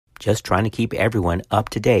Just trying to keep everyone up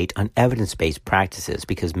to date on evidence-based practices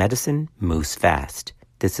because medicine moves fast.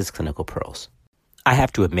 This is Clinical Pearls. I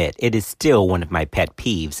have to admit, it is still one of my pet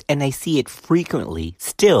peeves, and I see it frequently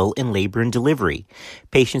still in labor and delivery.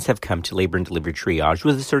 Patients have come to labor and delivery triage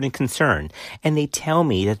with a certain concern, and they tell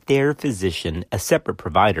me that their physician, a separate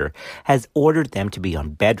provider, has ordered them to be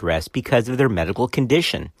on bed rest because of their medical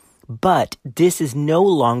condition. But this is no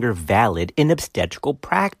longer valid in obstetrical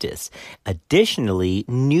practice. Additionally,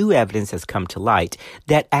 new evidence has come to light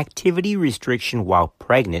that activity restriction while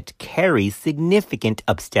pregnant carries significant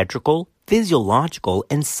obstetrical, physiological,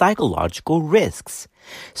 and psychological risks.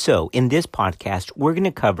 So, in this podcast, we're going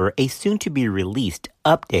to cover a soon-to-be-released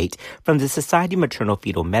update from the Society of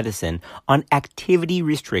Maternal-Fetal Medicine on activity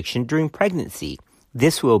restriction during pregnancy.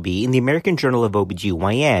 This will be in the American Journal of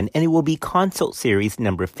OBGYN, and it will be Consult Series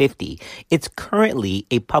number 50. It's currently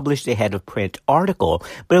a published ahead of print article,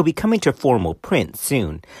 but it'll be coming to formal print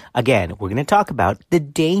soon. Again, we're going to talk about the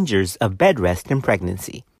dangers of bed rest in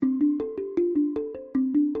pregnancy.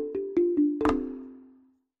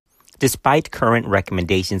 Despite current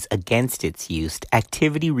recommendations against its use,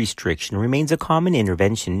 activity restriction remains a common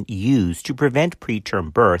intervention used to prevent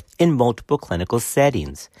preterm birth in multiple clinical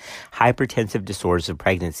settings. Hypertensive disorders of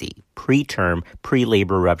pregnancy, preterm,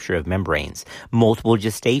 pre-labor rupture of membranes, multiple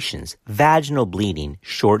gestations, vaginal bleeding,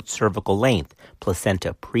 short cervical length,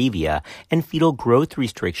 placenta previa, and fetal growth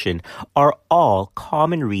restriction are all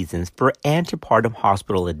common reasons for antepartum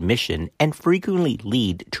hospital admission and frequently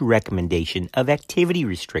lead to recommendation of activity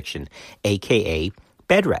restriction, aka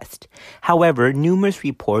bed rest. However, numerous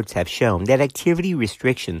reports have shown that activity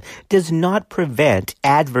restriction does not prevent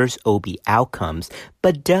adverse OB outcomes,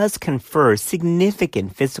 but does confer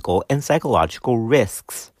significant physical and psychological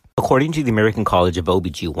risks. According to the American College of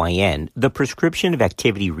OBGYN, the prescription of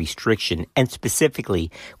activity restriction and specifically,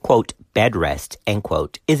 quote, bed rest, end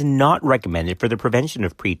quote, is not recommended for the prevention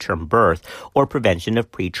of preterm birth or prevention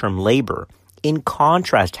of preterm labor. In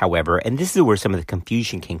contrast, however, and this is where some of the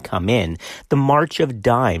confusion can come in, the March of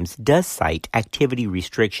Dimes does cite activity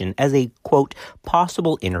restriction as a, quote,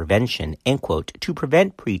 possible intervention, end quote, to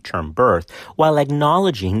prevent preterm birth while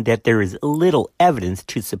acknowledging that there is little evidence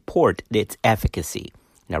to support its efficacy.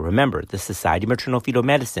 Now remember, the Society of Maternal-Fetal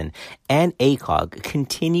Medicine and ACOG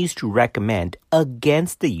continues to recommend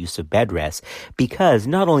against the use of bed rest because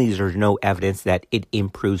not only is there no evidence that it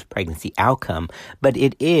improves pregnancy outcome, but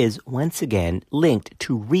it is, once again, linked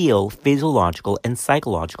to real physiological and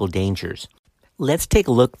psychological dangers. Let's take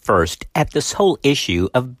a look first at this whole issue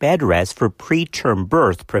of bed rest for preterm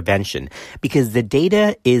birth prevention, because the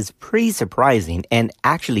data is pretty surprising and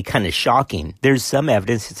actually kind of shocking. There's some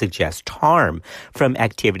evidence to suggest harm from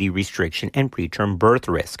activity restriction and preterm birth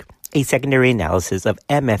risk. A secondary analysis of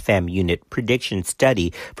MFM unit prediction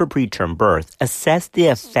study for preterm birth assessed the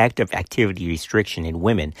effect of activity restriction in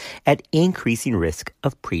women at increasing risk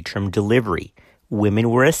of preterm delivery. Women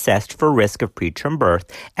were assessed for risk of preterm birth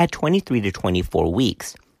at 23 to 24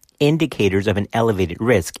 weeks. Indicators of an elevated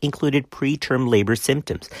risk included preterm labor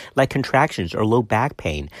symptoms like contractions or low back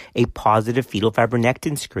pain, a positive fetal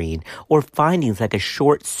fibronectin screen, or findings like a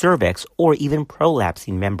short cervix or even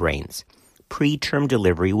prolapsing membranes. Preterm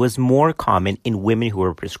delivery was more common in women who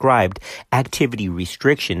were prescribed activity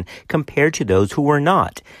restriction compared to those who were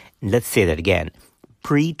not. Let's say that again.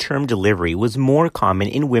 Preterm delivery was more common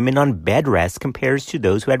in women on bed rest compared to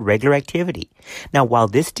those who had regular activity. Now, while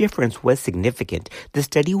this difference was significant, the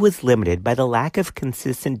study was limited by the lack of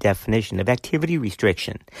consistent definition of activity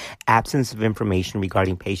restriction, absence of information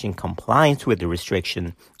regarding patient compliance with the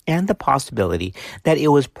restriction, and the possibility that it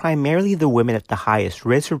was primarily the women at the highest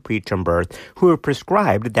risk of preterm birth who were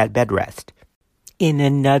prescribed that bed rest. In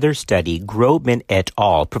another study, Grobman et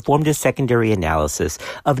al. Performed a secondary analysis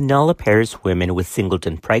of nulliparous women with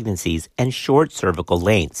singleton pregnancies and short cervical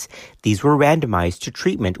lengths. These were randomized to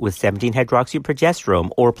treatment with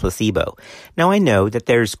 17-hydroxyprogesterone or placebo. Now, I know that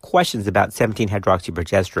there's questions about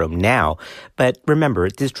 17-hydroxyprogesterone now, but remember,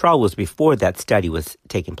 this trial was before that study was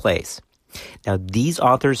taking place. Now, these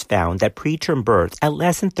authors found that preterm birth at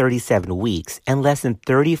less than 37 weeks and less than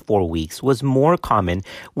 34 weeks was more common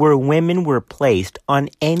where women were placed on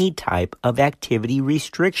any type of activity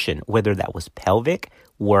restriction, whether that was pelvic,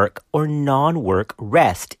 work, or non-work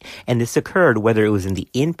rest. And this occurred whether it was in the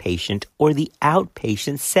inpatient or the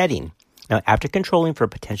outpatient setting. Now, after controlling for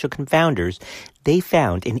potential confounders, they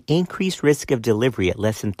found an increased risk of delivery at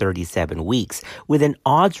less than 37 weeks with an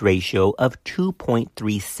odds ratio of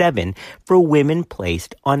 2.37 for women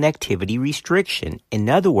placed on activity restriction. In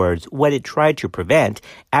other words, what it tried to prevent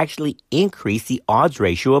actually increased the odds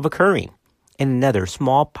ratio of occurring. In another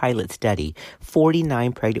small pilot study,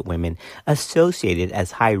 49 pregnant women associated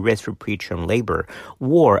as high risk for preterm labor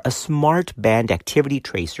wore a smart band activity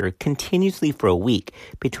tracer continuously for a week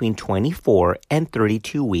between 24 and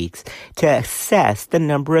 32 weeks to assess the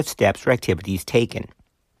number of steps or activities taken.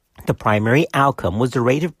 The primary outcome was the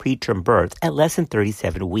rate of preterm birth at less than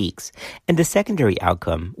 37 weeks, and the secondary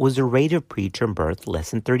outcome was the rate of preterm birth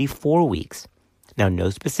less than 34 weeks. Now, no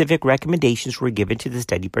specific recommendations were given to the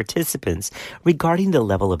study participants regarding the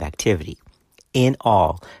level of activity. In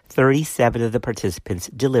all, 37 of the participants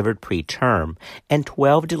delivered preterm, and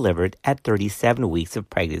 12 delivered at 37 weeks of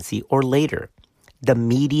pregnancy or later. The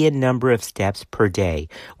median number of steps per day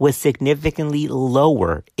was significantly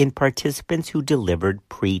lower in participants who delivered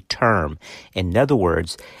preterm. In other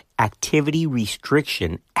words, activity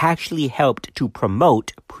restriction actually helped to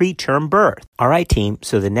promote preterm birth. All right, team,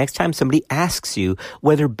 so the next time somebody asks you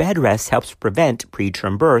whether bed rest helps prevent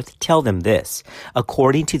preterm birth, tell them this.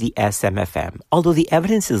 According to the SMFM, although the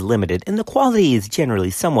evidence is limited and the quality is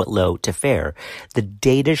generally somewhat low to fair, the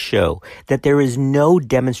data show that there is no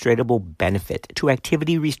demonstrable benefit to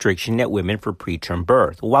activity restriction at women for preterm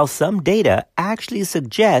birth, while some data actually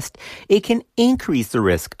suggest it can increase the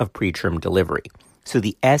risk of preterm delivery. So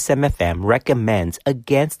the SMFM recommends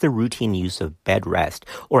against the routine use of bed rest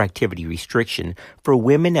or activity restriction for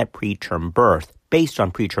women at preterm birth based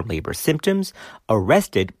on preterm labor symptoms,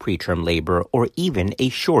 arrested preterm labor, or even a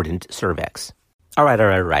shortened cervix. All right.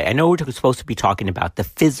 I know we're supposed to be talking about the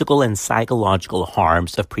physical and psychological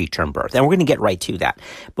harms of preterm birth, and we're going to get right to that.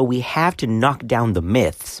 But we have to knock down the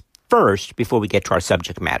myths first before we get to our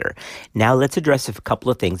subject matter. Now let's address a couple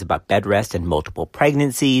of things about bed rest and multiple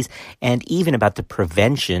pregnancies, and even about the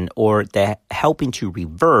prevention or the helping to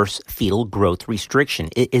reverse fetal growth restriction.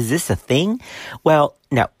 Is this a thing? Well,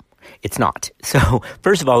 no, it's not. So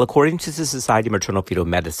first of all, according to the Society of Maternal-Fetal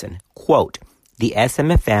Medicine, quote, the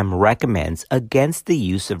SMFM recommends against the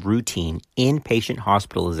use of routine inpatient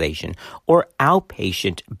hospitalization or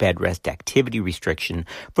outpatient bed rest activity restriction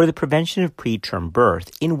for the prevention of preterm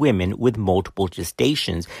birth in women with multiple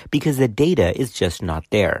gestations because the data is just not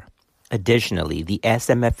there. Additionally, the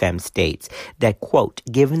SMFM states that, quote,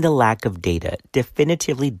 given the lack of data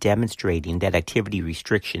definitively demonstrating that activity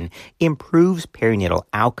restriction improves perinatal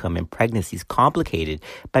outcome in pregnancies complicated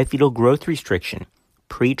by fetal growth restriction,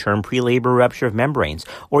 preterm pre-labor rupture of membranes,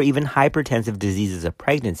 or even hypertensive diseases of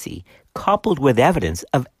pregnancy, coupled with evidence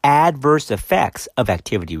of adverse effects of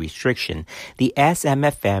activity restriction, the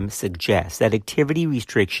SMFM suggests that activity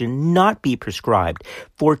restriction not be prescribed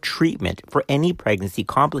for treatment for any pregnancy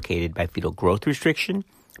complicated by fetal growth restriction,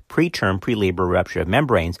 preterm pre-labor rupture of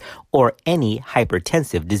membranes, or any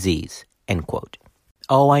hypertensive disease, end quote.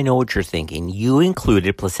 Oh, I know what you're thinking. You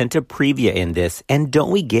included placenta previa in this, and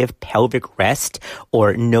don't we give pelvic rest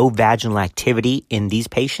or no vaginal activity in these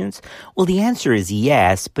patients? Well, the answer is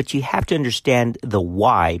yes, but you have to understand the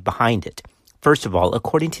why behind it. First of all,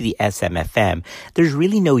 according to the SMFM, there's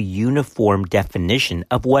really no uniform definition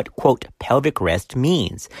of what, quote, pelvic rest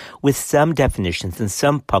means, with some definitions in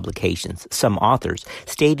some publications, some authors,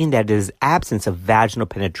 stating that it is absence of vaginal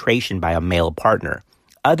penetration by a male partner.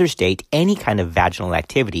 Others state any kind of vaginal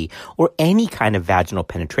activity or any kind of vaginal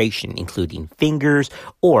penetration, including fingers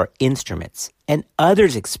or instruments. And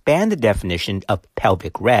others expand the definition of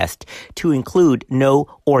pelvic rest to include no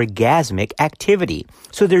orgasmic activity.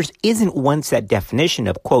 So there isn't one set definition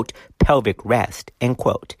of, quote, pelvic rest, end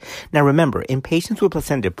quote. Now remember, in patients with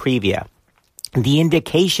placenta previa, the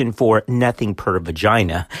indication for nothing per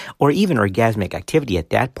vagina, or even orgasmic activity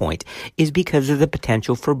at that point, is because of the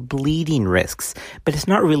potential for bleeding risks. But it's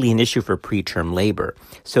not really an issue for preterm labor.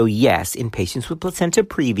 So yes, in patients with placenta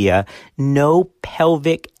previa, no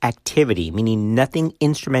pelvic activity, meaning nothing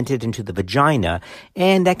instrumented into the vagina,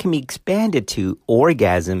 and that can be expanded to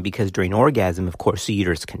orgasm because during orgasm, of course, the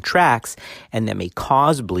uterus contracts, and that may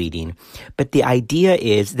cause bleeding. But the idea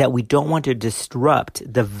is that we don't want to disrupt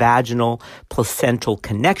the vaginal placental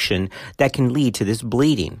connection that can lead to this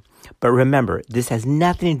bleeding. But remember, this has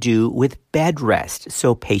nothing to do with bed rest.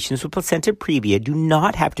 So patients with placenta previa do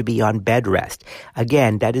not have to be on bed rest.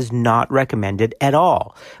 Again, that is not recommended at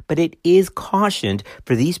all. But it is cautioned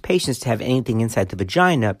for these patients to have anything inside the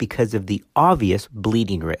vagina because of the obvious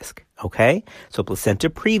bleeding risk. Okay? So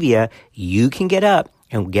placenta previa, you can get up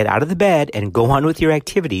and get out of the bed and go on with your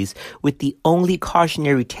activities, with the only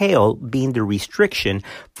cautionary tale being the restriction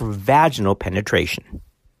for vaginal penetration.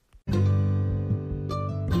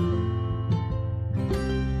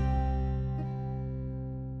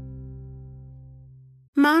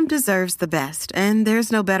 Mom deserves the best, and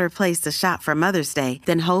there's no better place to shop for Mother's Day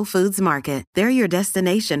than Whole Foods Market. They're your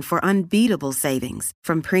destination for unbeatable savings,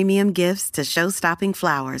 from premium gifts to show-stopping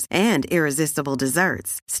flowers and irresistible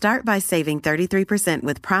desserts. Start by saving 33%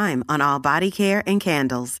 with Prime on all body care and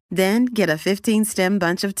candles. Then get a 15-stem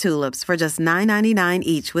bunch of tulips for just $9.99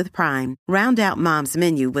 each with Prime. Round out Mom's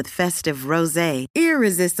menu with festive rosé,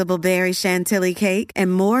 irresistible berry chantilly cake,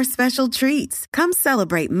 and more special treats. Come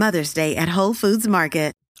celebrate Mother's Day at Whole Foods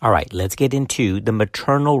Market. All right, let's get into the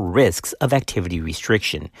maternal risks of activity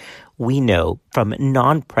restriction. We know from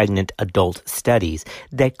non-pregnant adult studies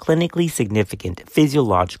that clinically significant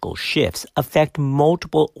physiological shifts affect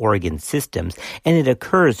multiple organ systems, and it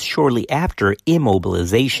occurs shortly after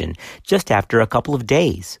immobilization, just after a couple of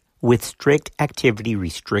days. With strict activity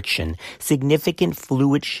restriction, significant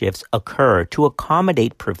fluid shifts occur to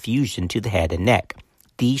accommodate perfusion to the head and neck.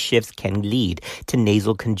 These shifts can lead to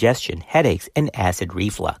nasal congestion, headaches, and acid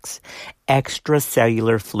reflux.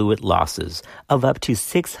 Extracellular fluid losses of up to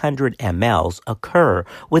 600 mLs occur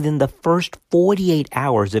within the first 48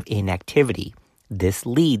 hours of inactivity. This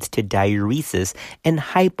leads to diuresis and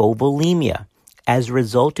hypovolemia. As a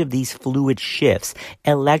result of these fluid shifts,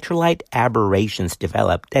 electrolyte aberrations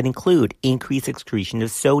develop that include increased excretion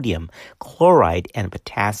of sodium, chloride, and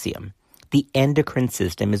potassium. The endocrine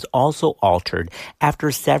system is also altered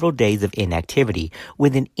after several days of inactivity,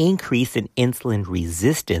 with an increase in insulin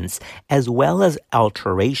resistance as well as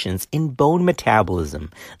alterations in bone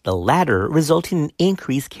metabolism, the latter resulting in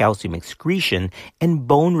increased calcium excretion and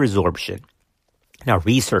bone resorption. Now,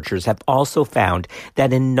 researchers have also found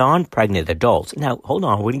that in non-pregnant adults, now hold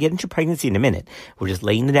on, we're going to get into pregnancy in a minute. We're just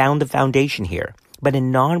laying down the foundation here. But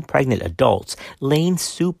in non-pregnant adults, laying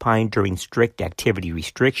supine during strict activity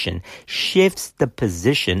restriction shifts the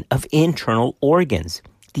position of internal organs.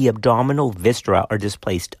 The abdominal viscera are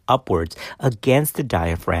displaced upwards against the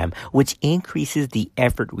diaphragm, which increases the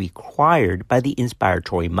effort required by the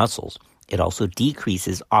inspiratory muscles. It also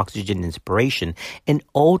decreases oxygen inspiration and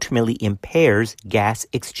ultimately impairs gas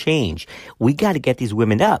exchange. We got to get these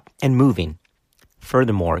women up and moving.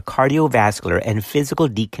 Furthermore, cardiovascular and physical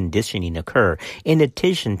deconditioning occur in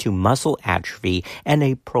addition to muscle atrophy and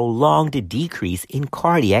a prolonged decrease in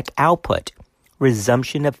cardiac output.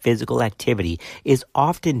 Resumption of physical activity is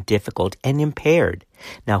often difficult and impaired.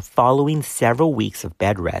 Now, following several weeks of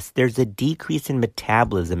bed rest, there's a decrease in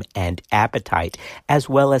metabolism and appetite, as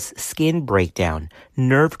well as skin breakdown,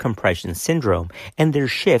 nerve compression syndrome, and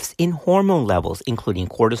there's shifts in hormone levels, including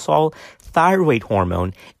cortisol, thyroid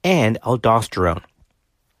hormone, and aldosterone.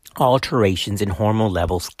 Alterations in hormone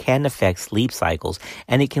levels can affect sleep cycles,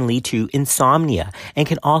 and it can lead to insomnia and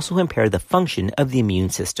can also impair the function of the immune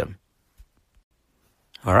system.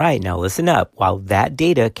 All right, now listen up. While that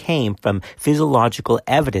data came from physiological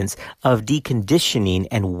evidence of deconditioning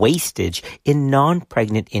and wastage in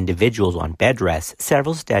non-pregnant individuals on bed rest,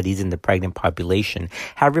 several studies in the pregnant population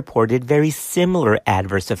have reported very similar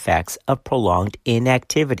adverse effects of prolonged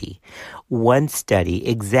inactivity. One study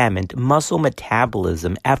examined muscle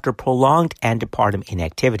metabolism after prolonged antepartum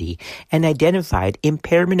inactivity and identified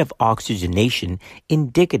impairment of oxygenation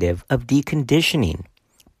indicative of deconditioning.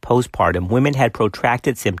 Postpartum, women had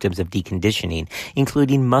protracted symptoms of deconditioning,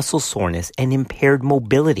 including muscle soreness and impaired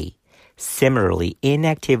mobility. Similarly,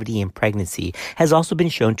 inactivity in pregnancy has also been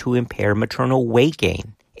shown to impair maternal weight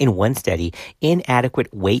gain. In one study,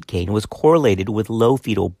 inadequate weight gain was correlated with low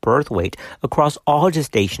fetal birth weight across all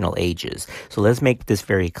gestational ages. So let's make this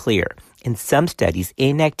very clear. In some studies,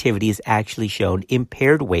 inactivity is actually shown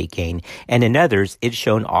impaired weight gain, and in others, it's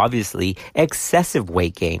shown obviously excessive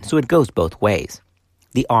weight gain. So it goes both ways.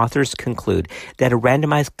 The authors conclude that a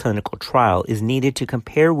randomized clinical trial is needed to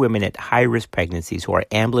compare women at high-risk pregnancies who are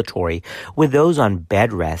ambulatory with those on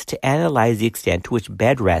bed rest to analyze the extent to which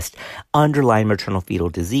bed rest, underlying maternal fetal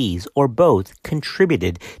disease, or both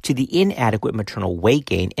contributed to the inadequate maternal weight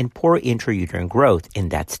gain and poor intrauterine growth in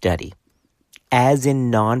that study. As in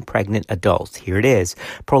non-pregnant adults, here it is,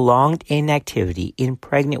 prolonged inactivity in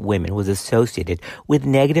pregnant women was associated with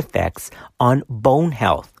negative effects on bone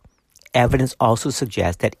health. Evidence also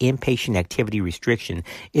suggests that inpatient activity restriction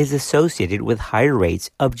is associated with higher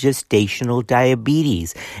rates of gestational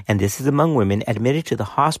diabetes, and this is among women admitted to the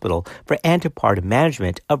hospital for antepartum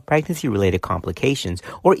management of pregnancy-related complications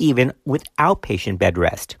or even with outpatient bed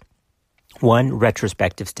rest. One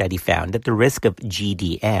retrospective study found that the risk of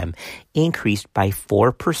GDM increased by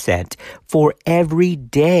 4% for every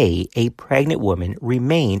day a pregnant woman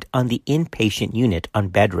remained on the inpatient unit on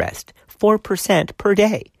bed rest. 4% per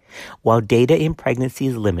day. While data in pregnancy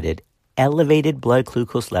is limited, elevated blood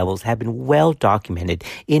glucose levels have been well documented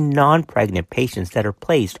in non-pregnant patients that are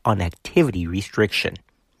placed on activity restriction.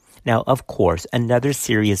 Now, of course, another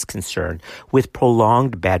serious concern with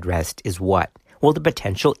prolonged bed rest is what? Well, the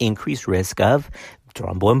potential increased risk of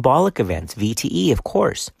thromboembolic events, VTE, of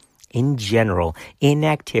course. In general,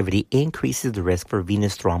 inactivity increases the risk for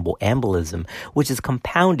venous thromboembolism, which is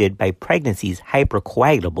compounded by pregnancy's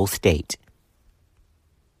hypercoagulable state.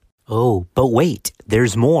 Oh, but wait,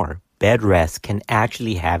 there's more. Bed rest can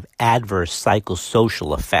actually have adverse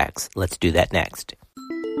psychosocial effects. Let's do that next.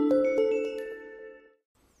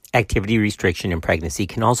 Activity restriction in pregnancy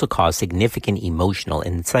can also cause significant emotional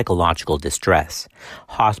and psychological distress.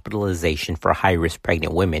 Hospitalization for high-risk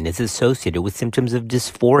pregnant women is associated with symptoms of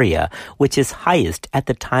dysphoria, which is highest at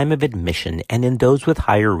the time of admission and in those with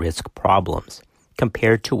higher risk problems.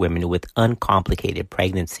 Compared to women with uncomplicated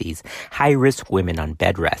pregnancies, high-risk women on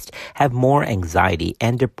bed rest have more anxiety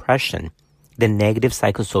and depression. The negative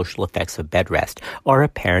psychosocial effects of bed rest are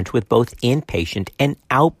apparent with both inpatient and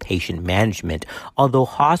outpatient management, although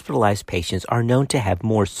hospitalized patients are known to have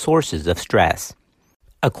more sources of stress.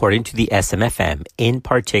 According to the SMFM, in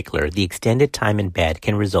particular, the extended time in bed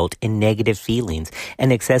can result in negative feelings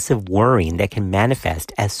and excessive worrying that can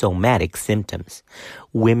manifest as somatic symptoms.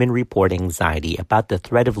 Women report anxiety about the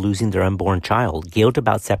threat of losing their unborn child, guilt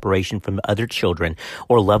about separation from other children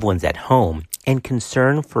or loved ones at home, and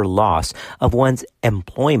concern for loss of one's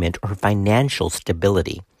employment or financial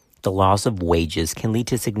stability. The loss of wages can lead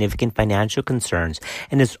to significant financial concerns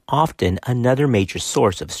and is often another major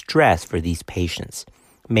source of stress for these patients.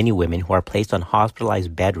 Many women who are placed on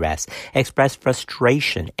hospitalized bed rest express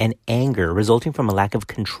frustration and anger resulting from a lack of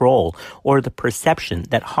control or the perception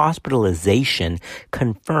that hospitalization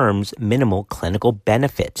confirms minimal clinical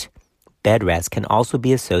benefit. Bed rest can also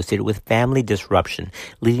be associated with family disruption,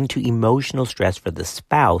 leading to emotional stress for the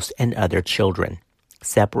spouse and other children.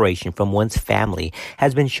 Separation from one's family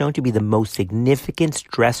has been shown to be the most significant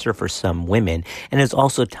stressor for some women and is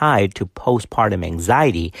also tied to postpartum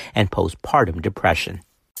anxiety and postpartum depression.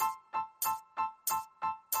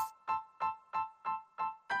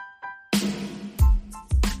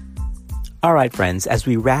 All right, friends, as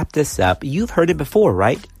we wrap this up, you've heard it before,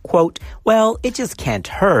 right? Quote, well, it just can't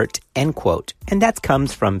hurt, end quote. And that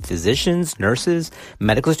comes from physicians, nurses,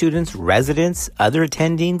 medical students, residents, other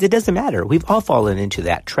attendings. It doesn't matter. We've all fallen into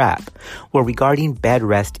that trap. Well, regarding bed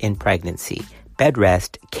rest in pregnancy, bed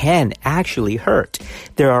rest can actually hurt.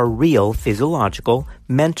 There are real physiological,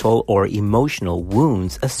 mental, or emotional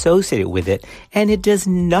wounds associated with it, and it does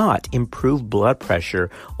not improve blood pressure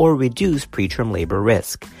or reduce preterm labor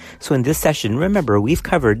risk. So in this session, remember, we've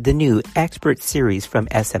covered the new expert series from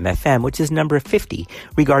SMFM, which is number 50,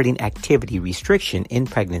 regarding activity restriction in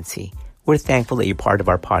pregnancy. We're thankful that you're part of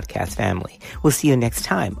our podcast family. We'll see you next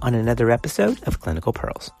time on another episode of Clinical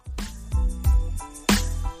Pearls.